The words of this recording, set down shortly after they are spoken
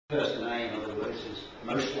Person A, in other words, is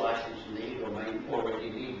most likely to need or may already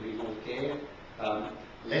need renal care,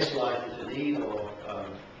 less likely to need or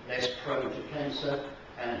less prone to cancer,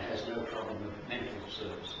 and has no problem with mental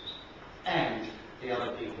services. And the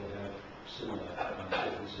other people have similar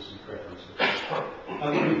differences and preferences.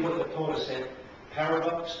 When we put the Portishead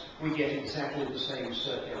paradox, we get exactly the same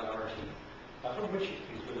circularity. From which it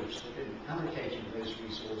concludes that in allocating those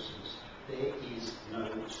resources, there is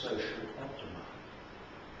no social optimum.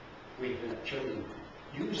 We've actually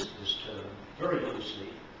used this term very loosely,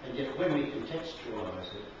 and yet when we contextualize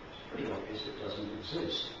it, it's pretty obvious it doesn't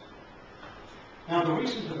exist. Now, the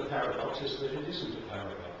reason for the paradox is that it isn't a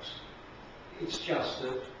paradox. It's just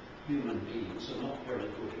that human beings are not very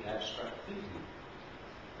good at abstract thinking.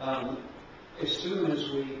 As soon as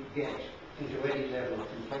we get into any level of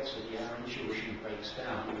complexity, our intuition breaks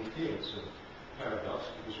down and we feel it's a paradox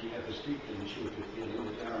because we have this deeply intuitive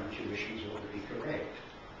feeling that our intuitions ought to be correct.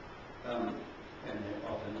 And they're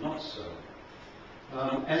often not so.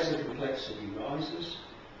 As the complexity rises,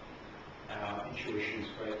 our intuitions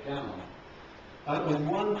break down. With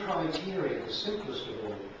one criteria, the simplest of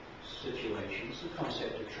all situations, the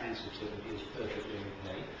concept of transitivity is perfectly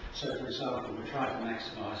okay. So, for example, we're trying to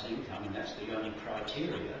maximize income, and that's the only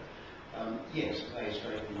criteria. Yes, A is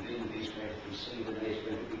greater than B, B is greater than C, then A is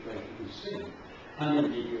going to be greater than C.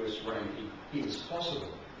 Unambiguous ranking is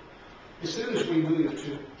possible. As soon as we move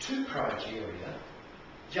to two criteria,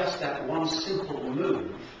 just that one simple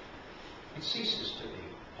move, it ceases to be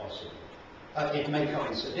possible. It may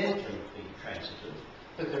coincidentally be transitive,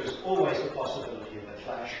 but there is always the possibility of a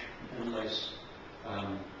clash unless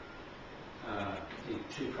the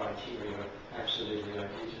two criteria are absolutely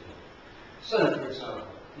identical. So, for example,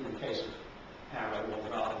 in the case of Arrow, or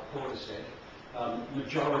rather Portishead,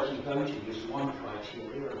 majority voting is one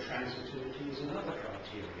criteria and transitivity is another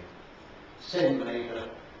criteria. Sen made a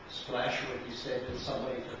splash when he said that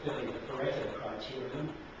somebody fulfilling the Pareto criterion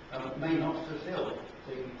may not fulfill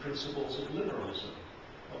the principles of liberalism.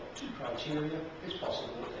 Well, two criteria, it's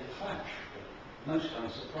possible that they clash, but most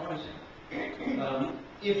unsurprising.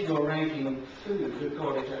 If you're ranking food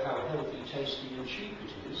according to how healthy, tasty and cheap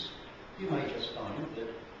it is, you may just find that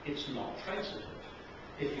it's not transitive.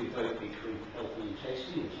 If you vote between healthy and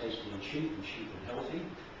tasty and cheap and healthy,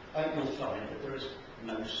 you'll find that there is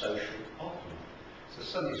no social optimum. It's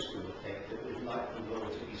a Sunday school effect that we'd like the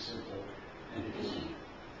world to be simple, and it isn't.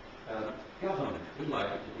 Government, we'd like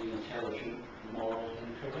it to be intelligent, moral,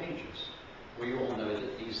 and courageous. We all know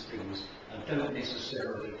that these things don't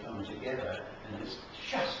necessarily come together, and it's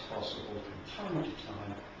just possible from time to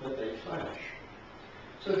time that they clash.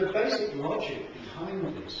 So the basic logic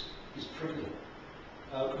behind this is trivial.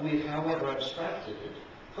 We've, however, abstracted it,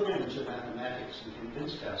 put it into mathematics, and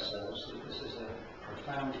convinced ourselves that this is a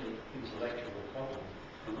profoundly intellectual problem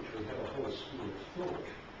from which we have a whole school of thought.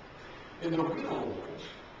 In the real world,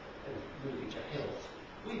 moving to health,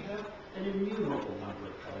 we have an innumerable number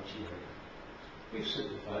of criteria. We've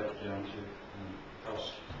simplified it down to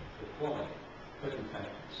cost for quality, but in fact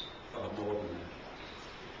it's far more than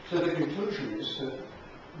that. So the conclusion is that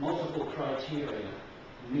multiple criteria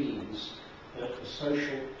means that the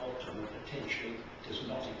social optimum potentially does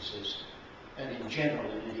not exist, and in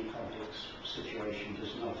general, in any complex situation,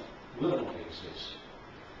 will not exist.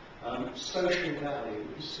 Social value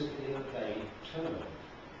is simply a vague term.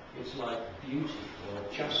 It's like beauty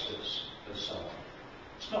or justice and so on.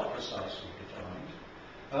 It's not precisely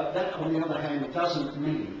defined. That, on the other hand, doesn't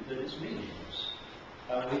mean that it's meaningless.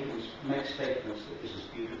 We can make statements that this is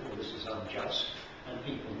beautiful, this is unjust, and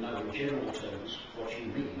people know in general terms what you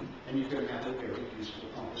mean, and you can have a very useful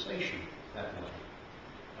conversation that way.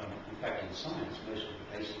 In fact, in science, most of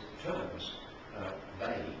the basic terms are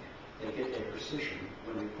vague. They get their precision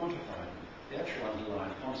when we quantify them. The actual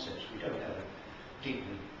underlying concepts, we don't have a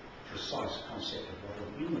deeply precise concept of what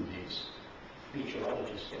a wind is.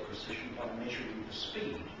 Meteorologists get precision by measuring the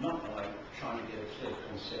speed, not by trying to get a clear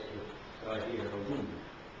concept of the idea of a wind.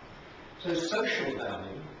 So social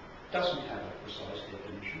value doesn't have a precise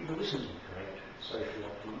definition. There isn't a correct social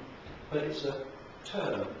optimum, but it's a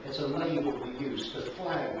term, it's a label we use to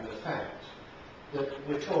flag the fact that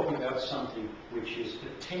we're talking about something which is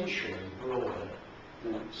potentially broader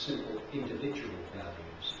than simple individual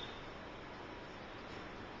values.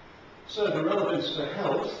 So the relevance to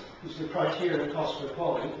health is the criteria of cost for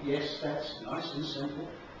quality. Yes, that's nice and simple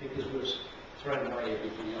because we've thrown away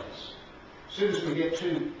everything else. As soon as we get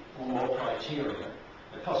two or more criteria,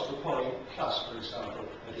 a cost for quality plus, for example,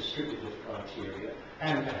 a distributive criteria,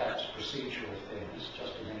 and perhaps procedural fairness,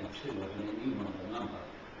 just to name two of an innumerable number,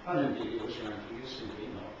 unambiguous ranking is simply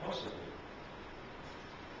not possible.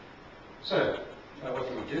 So, What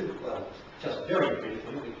do we do? Well, just very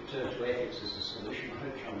briefly, we could turn to ethics as a solution. I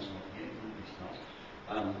hope John's not here. No, he's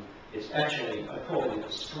not. It's actually, I call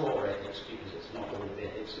it straw ethics because it's not all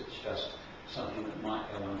ethics, it's just something that might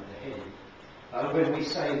go under the heading. When we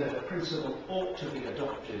say that a principle ought to be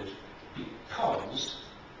adopted because,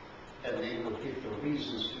 and then we'll give the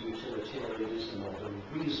reasons for utilitarianism or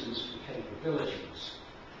the reasons for capabilities,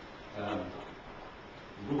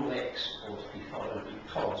 rule X ought to be followed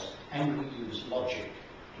because, and we use logic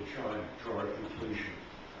to try and draw a conclusion.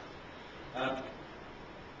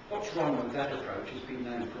 What's wrong with that approach has been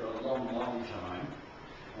known for a long, long time,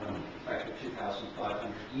 in fact for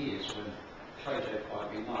 2,500 years, when Plato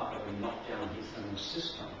quite remarkably knocked down his own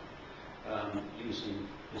system using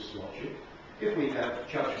this logic. If we have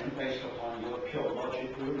judgment based upon your pure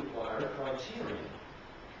logic, we require a criterion.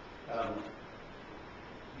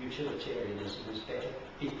 Utilitarianism is better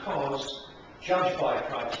because judged by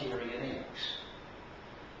criterion X.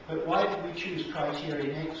 But why did we choose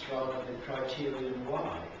criterion X rather than criterion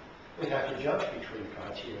Y? We have to judge between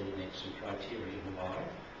criterion X and criterion Y,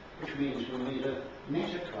 which means we'll need a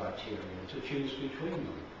meta-criterion to choose between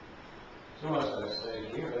them. So as I say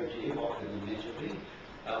here, oh dear, what can the meta be?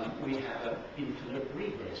 We have an infinite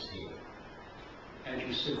regress here. And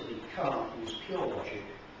you simply can't use pure logic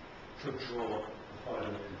to draw a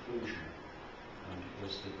final conclusion,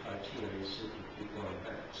 because the criteria simply keep going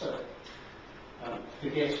back. So,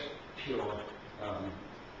 forget pure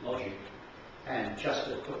logic, and just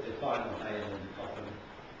to put the final nail in the coffin,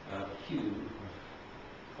 Hume,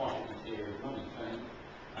 quantity theory of money fame,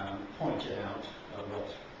 pointed out what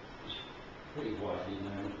is pretty widely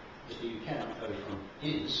known, is that you cannot go from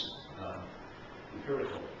his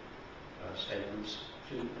empirical statements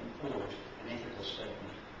to an odd, an ethical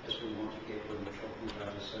statement, as we want to get when we're talking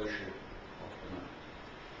about a social optimum.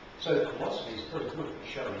 So philosophy is pretty good for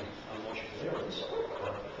showing logical errors,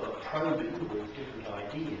 for probing with different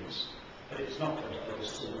ideas, but it's not going to give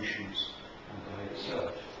us solutions by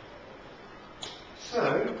itself.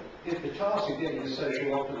 So, if the task of getting a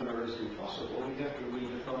social optimum is impossible, we have to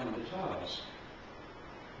redefine the task.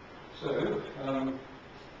 So,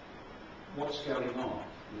 what's going on?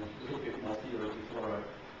 A little bit more theory before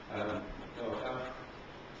I go about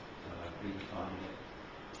redefining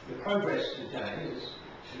it. The progress today is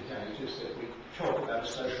that we talk about a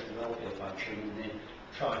social welfare function and then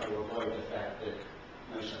try to avoid the fact that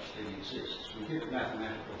no such thing exists. We give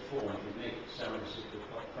mathematical form to make it sound as if we've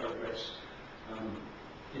got progress.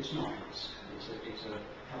 It's not. It's a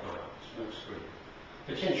cover-up, smoke screen.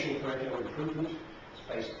 Potential greater improvement is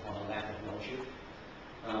based upon a lack of logic.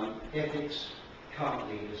 Ethics can't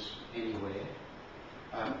lead us anywhere.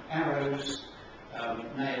 Arrows,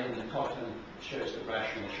 nail in the coffin shows that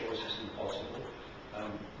rational choice is impossible.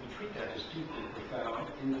 We treat that as deeply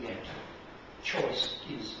profound. In the end, choice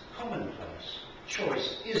is commonplace.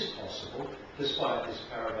 Choice is possible, despite this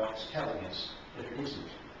paradox telling us that it isn't,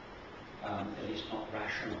 at least not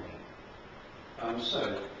rationally. So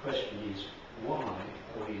the question is, why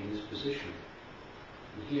are we in this position?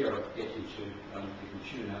 And here I get into, we can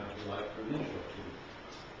tune out if you like for a minute or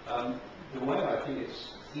two. The way I think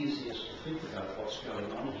it's easiest to think about what's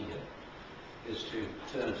going on here is to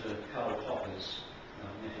turn to Karl Popper's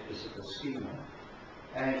metaphysical schema,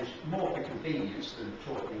 and more for convenience than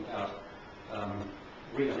talking about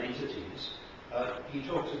real entities, he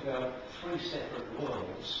talks about three separate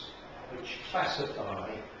worlds which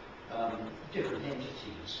classify different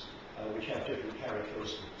entities which have different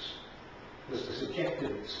characteristics. There's the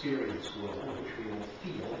subjective experience world, which we all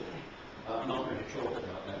feel. I'm not going to talk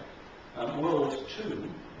about that. World 2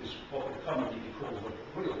 is what would commonly be called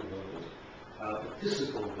the real world, the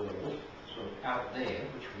physical world, sort of out there,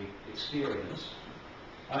 which we experience.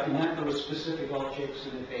 In that there are specific objects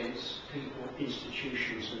and events, people,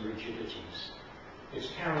 institutions and rigidities. It's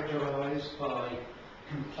characterized by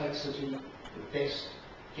complexity, the best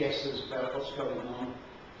guesses about what's going on,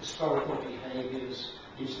 historical behaviors,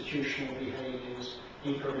 institutional behaviors,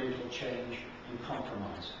 incremental change and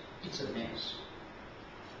compromise. It's a mess.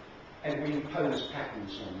 And we impose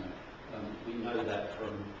patterns on that. We know that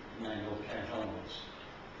from Immanuel Kant onwards.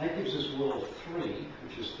 That gives us world 3,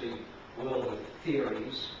 which is the world of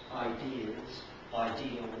theories, ideas,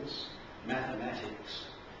 ideals, mathematics.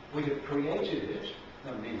 We have created it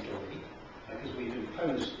mentally because we've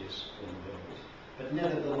imposed this on the world, but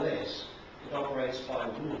nevertheless it operates by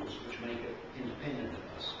rules which make it independent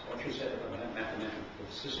of us. Once you set up a mathematical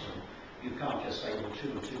system, you can't just say, well, 2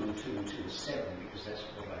 and 2 and 2 and 2 is 7 because that's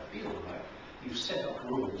what I feel like. You set up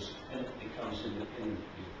rules and it becomes independent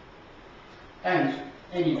of you. And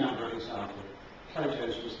any number of examples.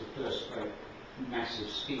 Plato's was the first great massive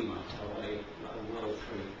schema of a World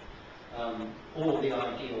 3. All the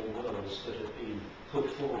ideal worlds that have been put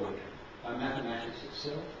forward by mathematics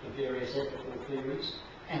itself, the various ethical theories,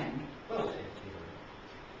 and welfare theory.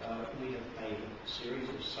 We have made a series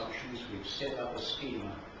of assumptions, we've set up a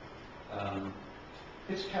schema.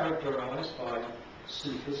 It's characterized by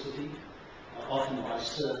simplicity, often by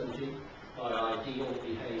certainty, by ideal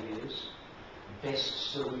behaviors,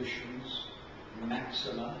 best solutions,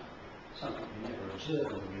 maxima, something we never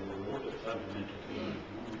observe in the real world, but fundamental to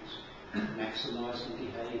economics, maximizing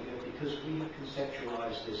behavior, because we have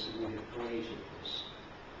conceptualized this and we have created this.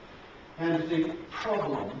 And the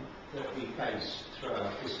problem that we face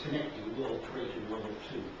throughout is connecting World 3 to World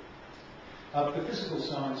 2. The physical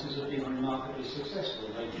sciences have been remarkably successful.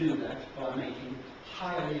 They do that by making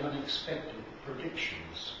highly unexpected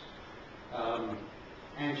predictions.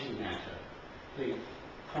 Antimatter, the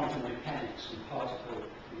quantum mechanics and particle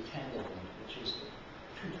entanglement, which is that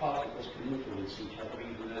two particles can influence each other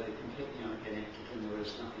even though they're completely unconnected and there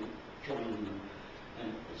is nothing joining them,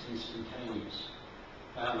 and it's instantaneous.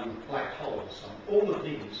 Black holes, all of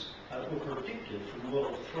these were predicted from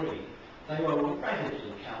World 3. They were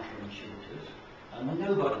radically counterintuitive, and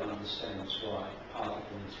nobody understands why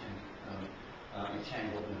particle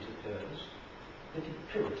entanglement occurs. But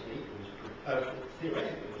empirically,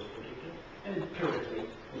 theoretically it was predicted, and empirically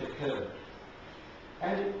it occurred.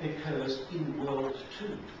 And it occurs in World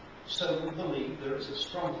 2. So we believe there is a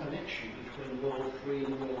strong connection between World 3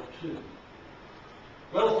 and World 2.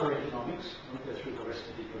 Welfare economics, I won't go through the rest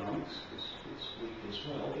of economics, it's weak as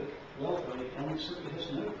well, but welfare economics simply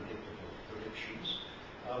has no predictable predictions.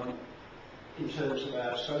 In terms of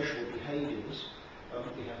our social behaviours,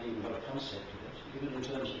 we haven't even got a concept of it. Even in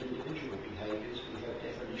terms of individual behaviours, we have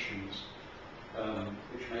definitions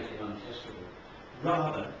which make it untestable.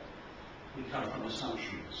 Rather, we come from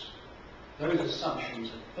assumptions. Those assumptions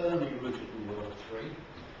are firmly rooted in World 3.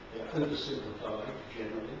 They're oversimplified,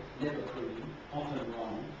 generally, never proven, often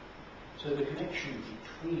wrong. So the connection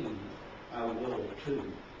between our World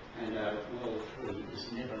 2 and our World 3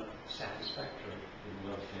 is never satisfactory in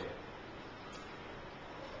welfare.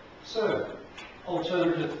 So,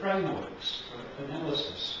 alternative frameworks for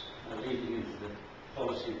analysis leading into the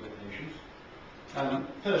policy implications.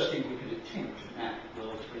 First thing, we can attempt to map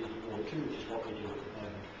World 3 to World 2, which is what we do at the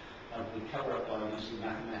moment. We cover it by using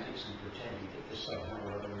mathematics and pretending that this somehow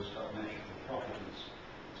or other has got magical properties.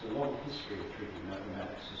 It's a long history of treating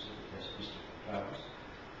mathematics as sort of pessimistic powers.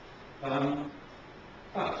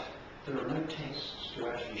 But there are no tests to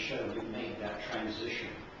actually show we've made that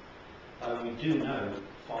transition. We do know,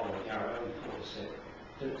 following our own core set,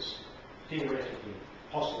 that it's theoretically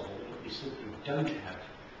possible that we simply don't have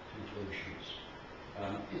conclusions.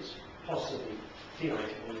 It's possibly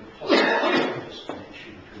theoretically impossible to have this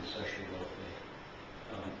connection between social welfare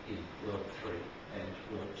in World 3 and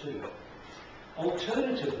World 2.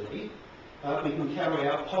 Alternatively, we can carry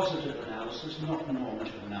out positive analysis, not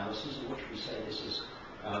normative analysis, in which we say this is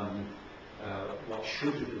what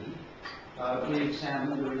should be. We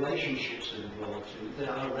examine the relationships in World 2 that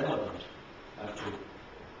are relevant to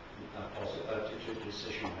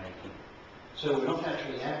decision making. So we're not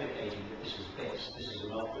actually advocating that this is best, this is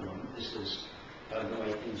an optimum, this is the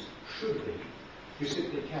way things should be. We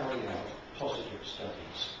simply carry out positive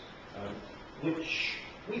studies, which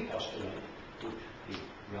we postulate would be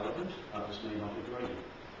relevant, others may not agree.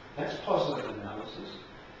 That's positive analysis.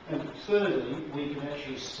 And thirdly, we can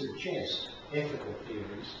actually suggest ethical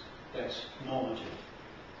theories that's normative.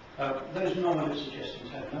 Those normative suggestions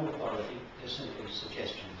have no authority, they're simply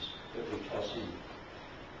suggestions that we toss in.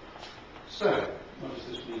 So, what does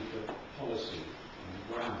this mean for policy on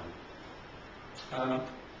the ground?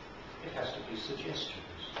 It has to be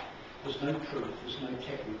suggestions. There's no proof, there's no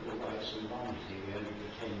technical rights and wrongs here, we only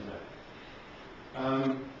pretend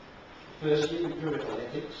that. Firstly, empirical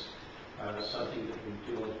ethics, something that we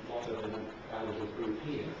do a lot of in our little group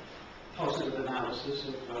here. Positive analysis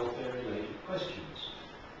of welfare-related questions.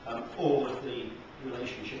 All of the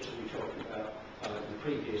relationships that we talked about in the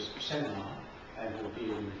previous seminar, and will be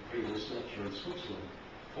in the previous lecture in Switzerland,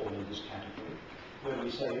 fall in this category, where we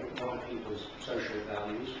say what are people's social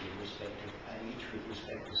values with respect to age, with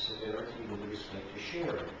respect to severity, with respect to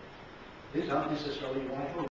sharing. These aren't necessarily right or